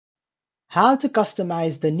How to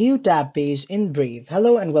customize the new tab page in Brave.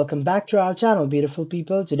 Hello and welcome back to our channel, beautiful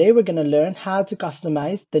people. Today we're going to learn how to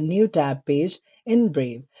customize the new tab page in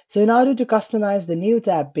Brave. So in order to customize the new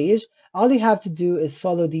tab page, all you have to do is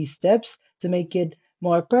follow these steps to make it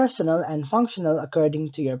more personal and functional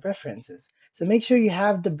according to your preferences. So make sure you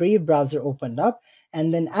have the Brave browser opened up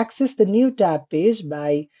and then access the new tab page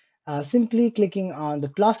by simply clicking on the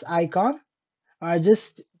plus icon or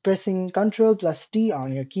just pressing Ctrl plus T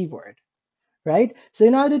on your keyboard, right? So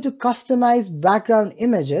in order to customize background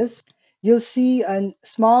images, you'll see a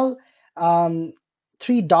small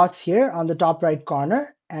three dots here on the top right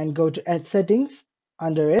corner and go to Add Settings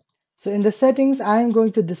under it. So in the settings, I'm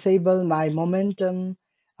going to disable my momentum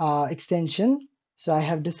extension. So I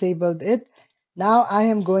have disabled it. Now I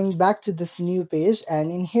am going back to this new page, and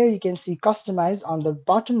in here you can see Customize on the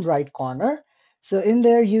bottom right corner. So in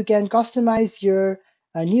there you can customize your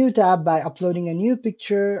new tab by uploading a new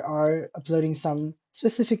picture or uploading some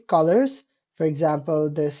specific colors. For example,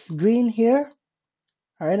 this green here.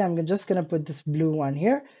 All right, I'm just gonna put this blue one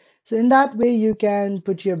here. So in that way, you can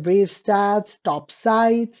put your Brave stats, top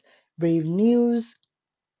sites, Brave news,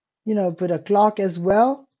 put a clock as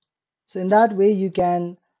well. So in that way, you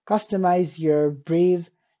can customize your Brave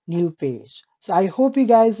new page. So I hope you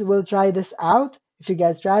guys will try this out. If you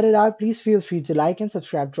guys tried it out, please feel free to like and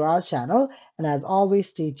subscribe to our channel. And as always,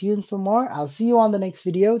 stay tuned for more. I'll see you on the next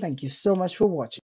video. Thank you so much for watching.